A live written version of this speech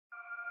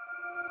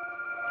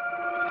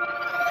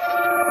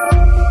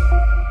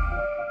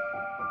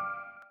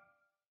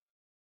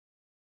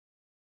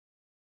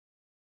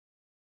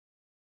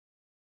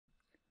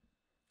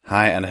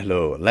Hi and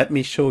hello. Let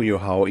me show you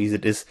how easy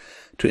it is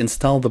to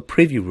install the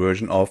preview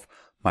version of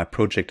my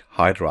project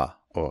Hydra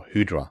or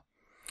Hydra.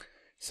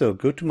 So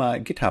go to my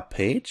GitHub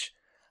page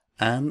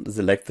and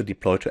select the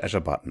Deploy to Azure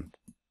button.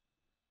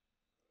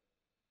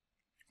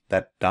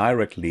 That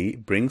directly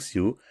brings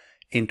you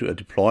into a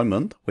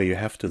deployment where you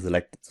have to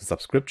select the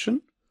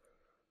subscription.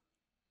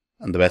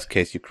 In the best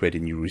case, you create a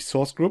new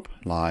resource group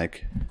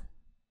like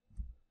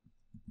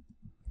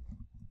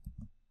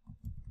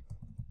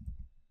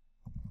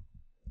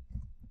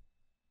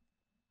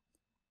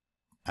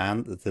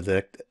and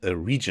select a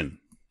region.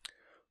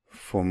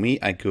 For me,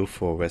 I go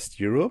for West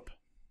Europe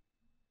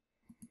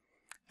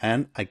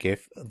and I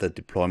give the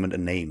deployment a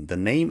name. The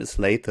name is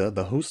later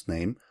the host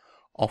name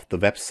of the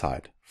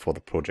website for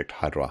the project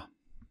Hydra,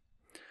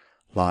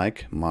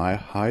 like my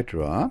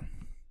Hydra.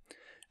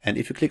 And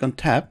if you click on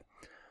tab,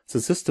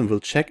 the system will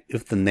check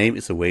if the name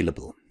is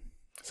available.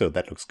 So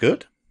that looks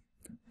good.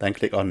 Then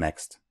click on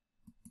next.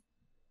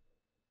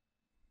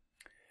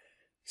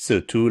 So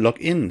to log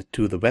in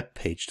to the web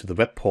page, to the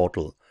web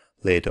portal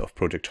later of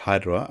Project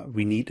Hydra,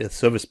 we need a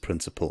service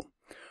principal.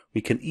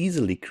 We can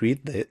easily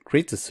create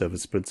the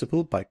service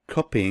principal by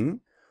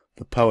copying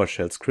the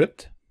PowerShell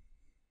script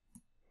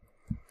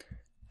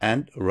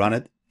and run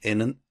it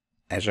in an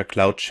Azure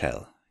Cloud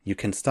Shell. You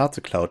can start the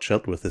Cloud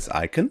Shell with this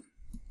icon.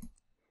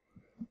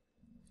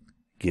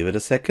 Give it a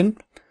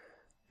second.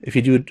 If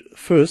you do it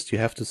first, you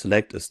have to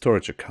select a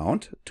storage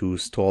account to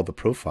store the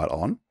profile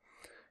on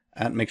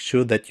and make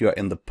sure that you are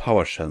in the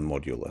PowerShell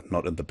module and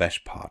not in the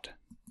bash part.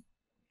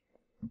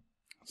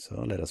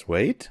 So let us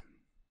wait.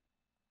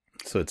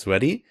 So it's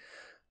ready.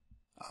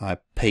 I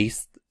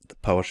paste the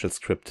PowerShell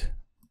script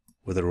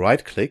with a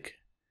right click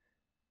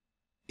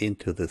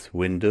into this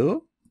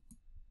window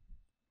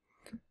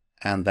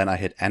and then I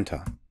hit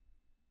enter.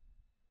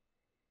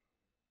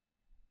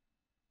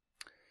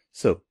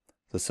 So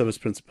the service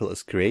principal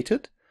is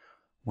created.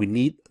 We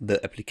need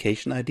the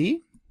application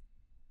ID.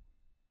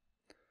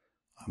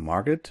 I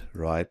mark it,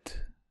 right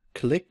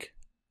click,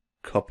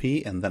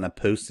 copy, and then I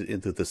paste it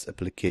into this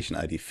application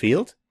ID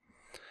field.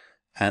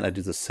 And I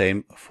do the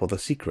same for the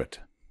secret.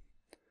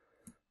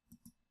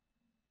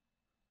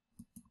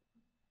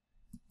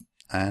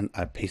 And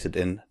I paste it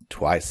in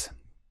twice.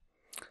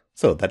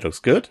 So that looks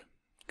good.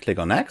 Click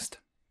on next.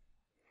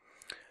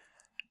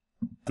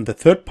 And the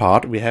third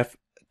part, we have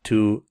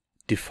to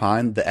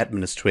define the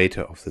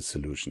administrator of the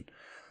solution.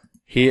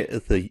 Here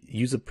is the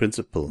user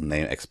principal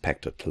name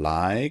expected,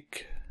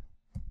 like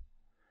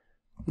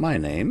my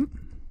name.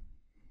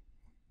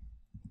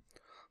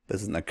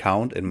 This is an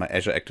account in my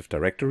Azure Active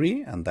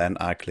Directory, and then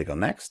I click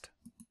on next.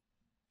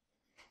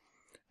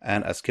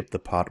 And I skip the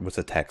part with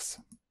the tags.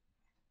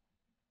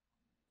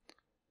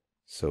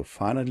 So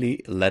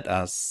finally, let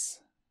us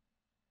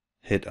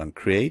hit on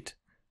create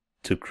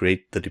to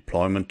create the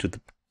deployment to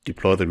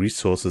deploy the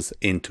resources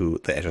into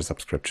the Azure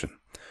subscription.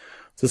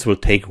 This will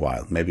take a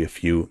while, maybe a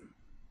few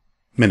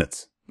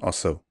minutes or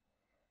so.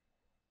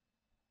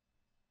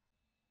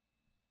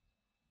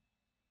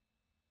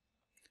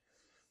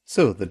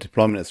 So the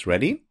deployment is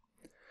ready.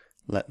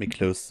 Let me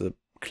close the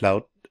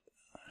Cloud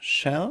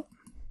Shell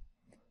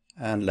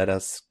and let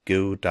us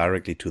go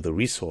directly to the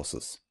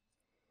resources.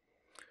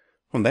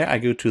 From there I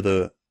go to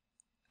the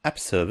app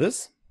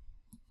service,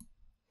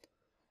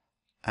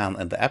 and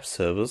in the app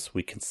service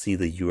we can see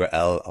the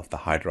URL of the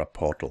Hydra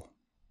portal.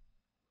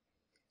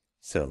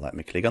 So let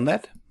me click on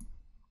that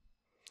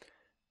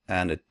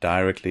and it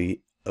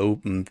directly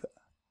opened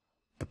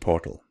the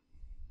portal.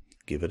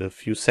 Give it a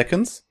few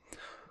seconds.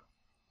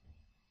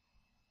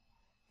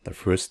 The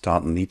first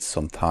start needs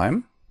some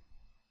time.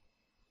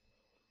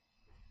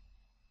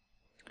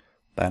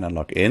 Then I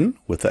log in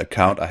with the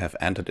account I have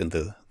entered in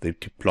the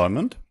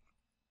deployment.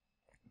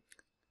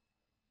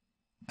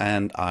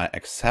 And I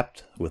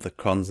accept with the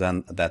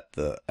consent that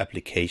the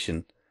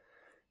application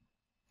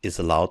is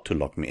allowed to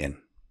log me in.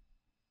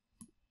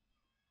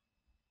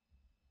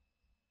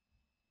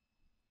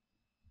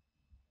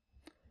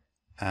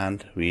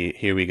 And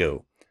here we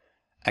go.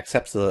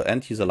 Accept the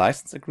end user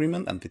license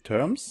agreement and the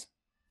terms.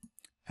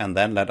 And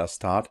then let us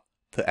start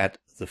to add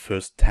the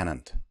first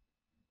tenant.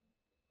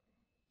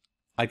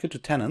 I go to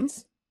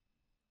tenants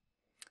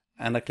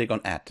and I click on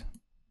add.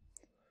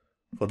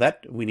 For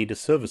that we need a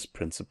service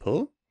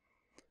principal,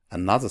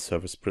 another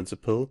service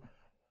principal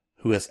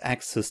who has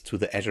access to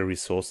the Azure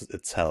resources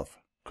itself,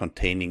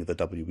 containing the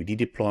WVD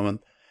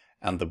deployment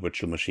and the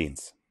virtual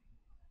machines.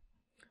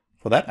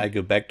 For that I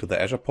go back to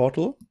the Azure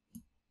portal.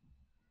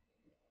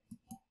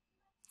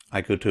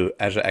 I go to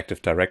Azure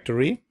Active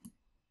Directory.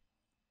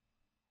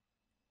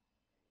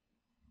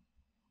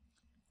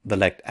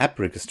 Select app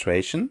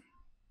registration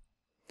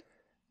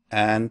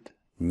and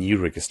new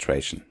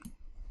registration.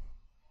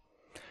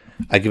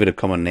 I give it a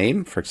common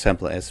name, for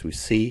example, as we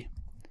see,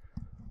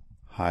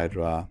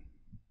 Hydra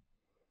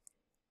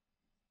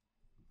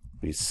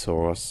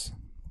Resource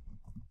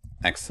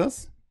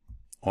Access,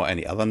 or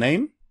any other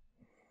name,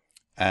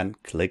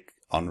 and click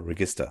on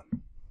register.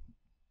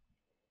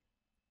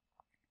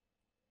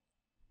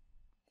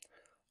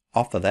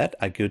 After that,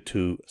 I go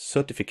to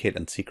Certificate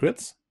and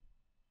Secrets.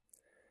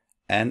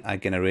 and I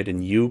generate a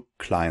new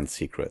client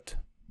secret.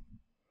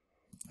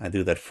 I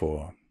do that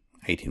for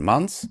 18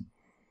 months.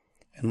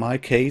 In my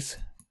case,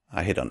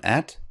 I hit on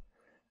add,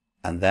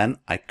 and then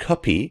I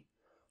copy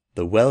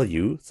the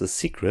value, the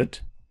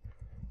secret,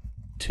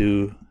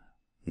 to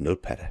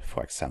Notepad,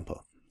 for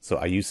example. So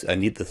I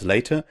need this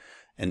later,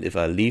 and if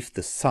I leave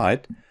this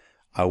site,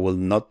 I will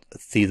not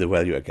see the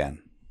value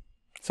again.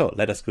 So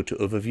let us go to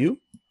overview.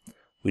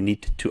 We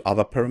need two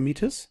other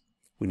parameters.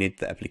 We need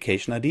the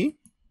application ID.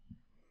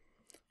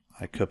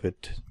 I copy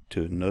it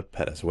to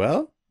Notepad as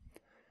well,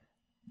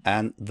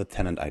 and the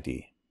tenant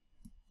ID.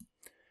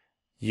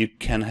 You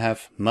can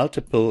have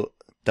multiple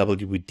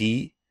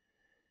WD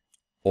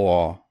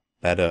or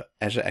better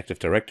Azure Active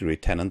Directory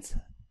tenants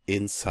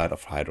inside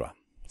of Hydra.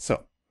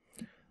 So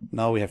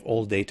now we have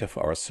all data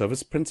for our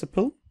service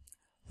principal.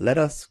 Let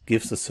us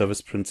give the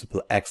service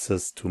principal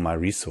access to my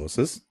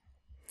resources.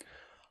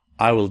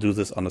 I will do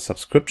this on a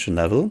subscription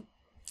level,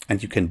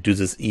 and you can do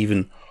this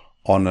even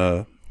on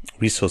a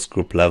resource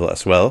group level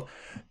as well,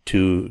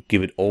 to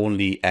give it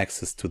only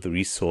access to the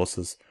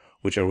resources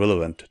which are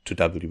relevant to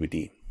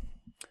WD.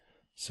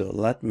 So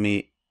let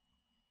me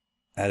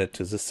add it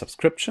to this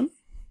subscription.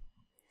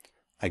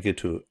 I go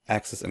to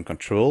access and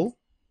control,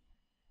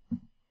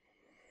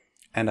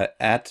 and I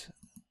add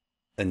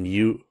a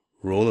new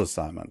role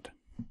assignment.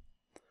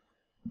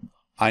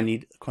 I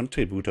need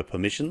contributor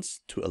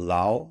permissions to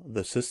allow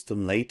the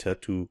system later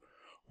to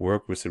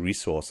work with the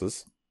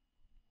resources.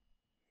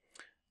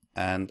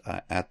 And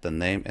I add the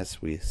name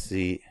as we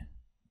see,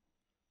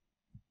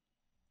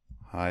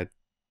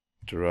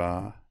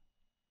 Hydra.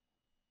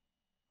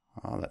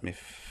 Let me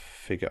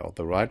figure out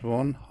the right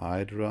one.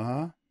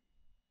 Hydra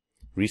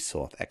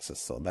resource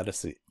access. So that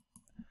is the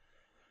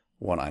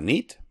one I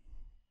need.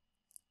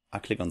 I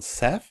click on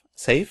save.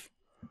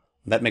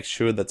 That makes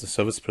sure that the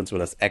service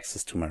principal has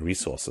access to my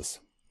resources.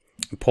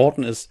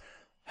 Important is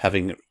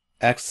having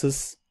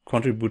access,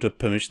 contributor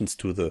permissions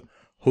to the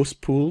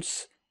host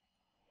pools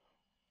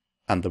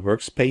and the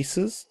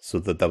workspaces, so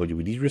the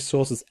WD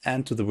resources,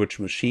 and to the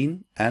virtual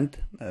machine, and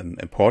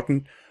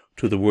important,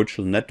 to the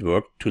virtual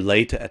network to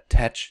later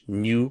attach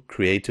new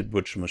created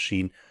virtual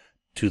machine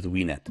to the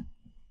VNet.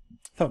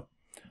 So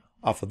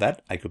after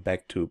that, I go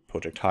back to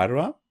Project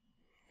Hydra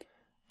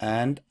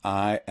and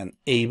I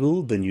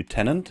enable the new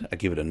tenant. I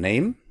give it a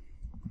name,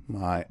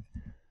 let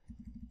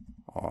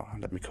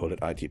me call it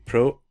IT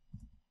Pro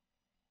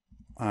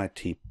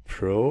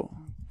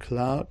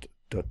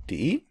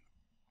Cloud.de,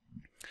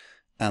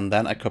 and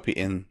then I copy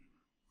in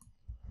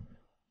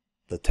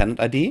the tenant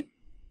ID,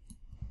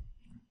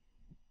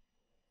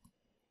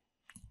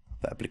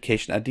 the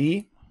application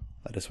ID,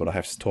 that is what I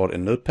have stored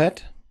in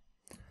Notepad,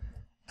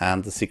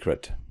 and the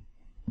secret.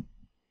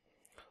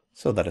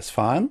 So that is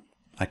fine.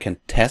 I can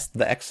test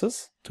the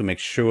access to make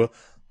sure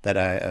that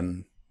I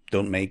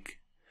don't made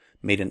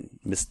a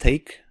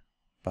mistake,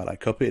 but I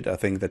copy it. I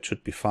think that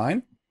should be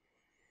fine.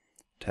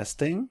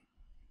 Testing.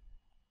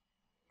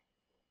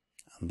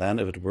 And then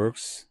if it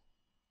works,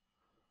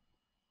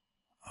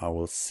 I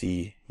will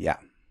see, yeah,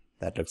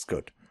 that looks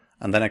good.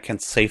 And then I can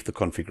save the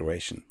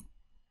configuration.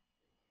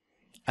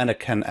 And I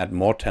can add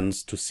more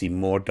tenants to see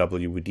more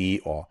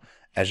WD or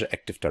Azure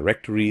Active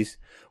Directories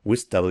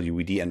with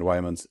WD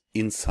environments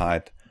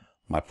inside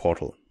my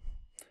portal.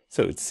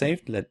 So it's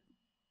saved. Let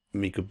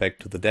me go back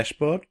to the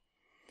dashboard.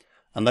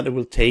 And then it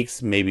will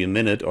take maybe a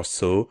minute or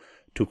so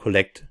to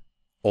collect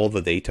all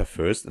the data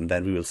first, and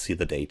then we will see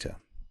the data.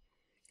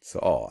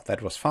 So,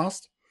 that was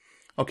fast.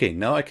 Okay,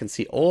 now I can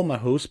see all my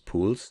host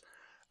pools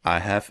I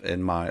have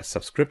in my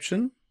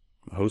subscription,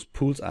 host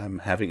pools I'm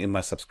having in my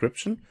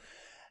subscription,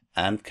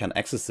 and can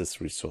access these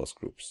resource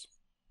groups.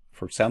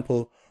 For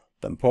example,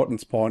 the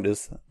importance point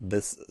is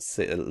this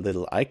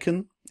little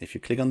icon. If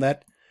you click on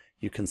that,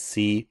 you can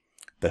see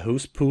the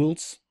host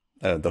pools,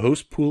 the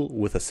host pool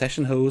with a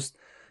session host.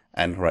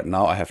 And right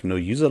now I have no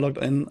user logged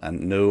in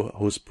and no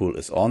host pool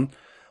is on.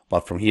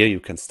 But from here you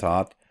can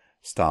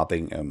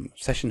starting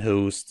session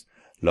hosts,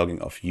 logging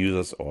of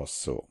users or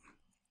so.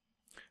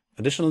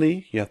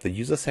 Additionally, you have the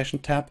user session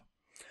tab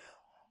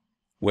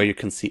where you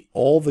can see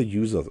all the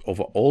users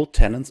over all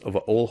tenants, over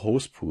all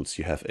host pools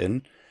you have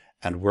in,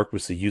 and work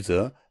with the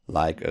user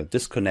like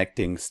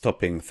disconnecting,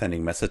 stopping,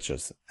 sending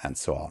messages, and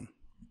so on.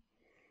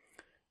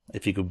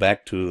 If you go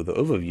back to the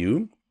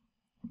overview,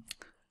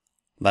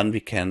 then we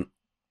can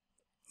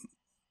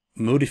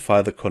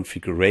modify the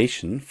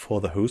configuration for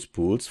the host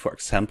pools, for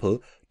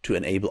example, to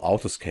enable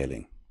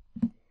autoscaling.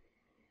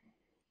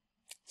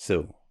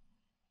 So,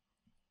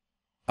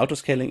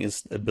 autoscaling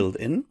is built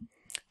in,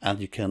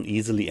 and you can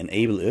easily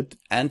enable it,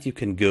 and you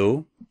can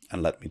go,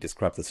 and let me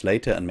describe this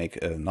later and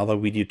make another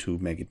video to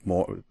make it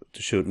more,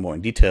 to show it more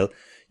in detail.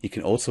 You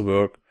can also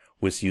work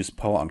with use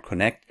Power on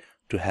Connect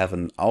to have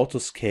an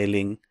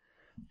autoscaling,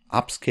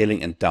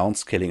 upscaling and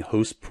downscaling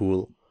host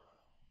pool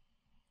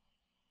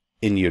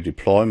in your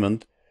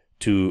deployment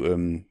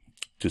to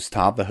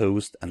start the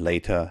host and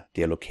later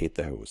deallocate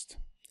the host.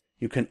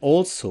 You can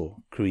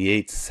also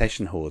create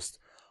session hosts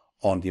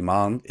on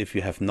demand if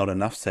you have not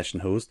enough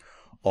session hosts,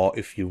 or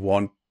if you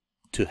want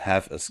to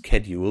have a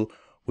schedule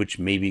which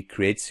maybe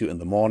creates you in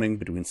the morning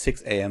between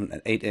 6 a.m.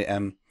 and 8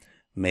 a.m.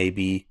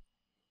 maybe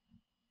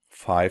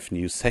 5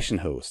 new session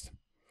hosts.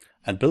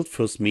 And build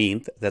first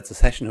means that the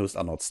session hosts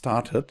are not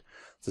started.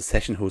 The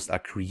session hosts are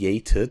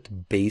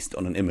created based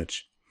on an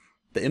image.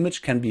 The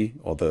image can be,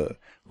 or the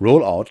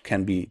rollout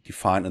can be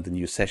defined in the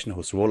new session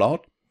host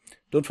rollout.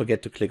 Don't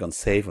forget to click on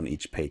save on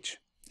each page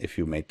if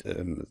you made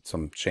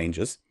some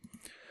changes.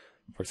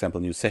 For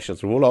example, new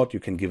sessions rollout, you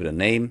can give it a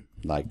name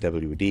like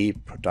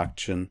WD,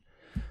 production,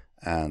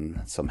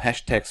 and some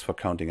hashtags for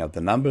counting out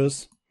the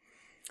numbers,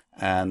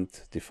 and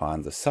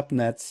define the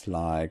subnets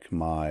like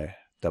my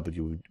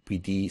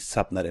WBD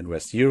subnet in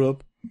West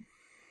Europe.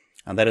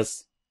 And that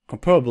is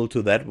comparable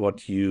to that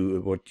what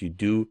you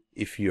do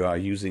if you are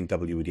using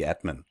WD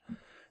admin.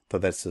 So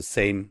that's the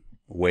same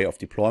way of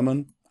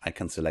deployment. I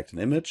can select an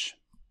image,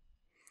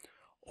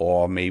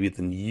 or maybe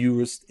the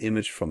newest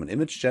image from an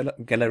image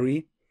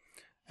gallery,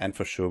 and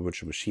for sure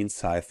virtual machine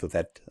size. So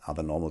that are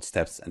the normal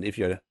steps. And if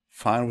you're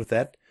fine with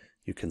that,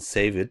 you can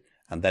save it.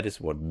 And that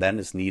is what then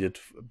is needed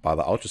by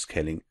the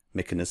autoscaling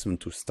mechanism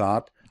to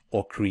start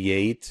or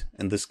create,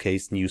 in this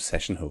case, new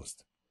session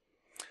host.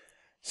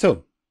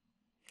 So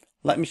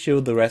let me show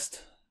the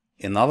rest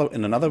in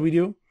another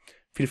video.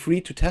 Feel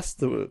free to test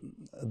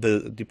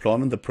the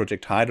deployment, the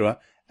project Hydra,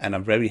 and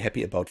I'm very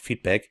happy about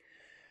feedback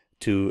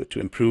to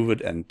improve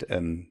it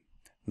and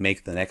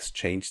make the next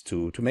change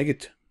to make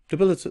it, to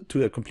build it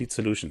to a complete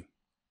solution.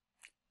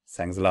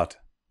 Thanks a lot.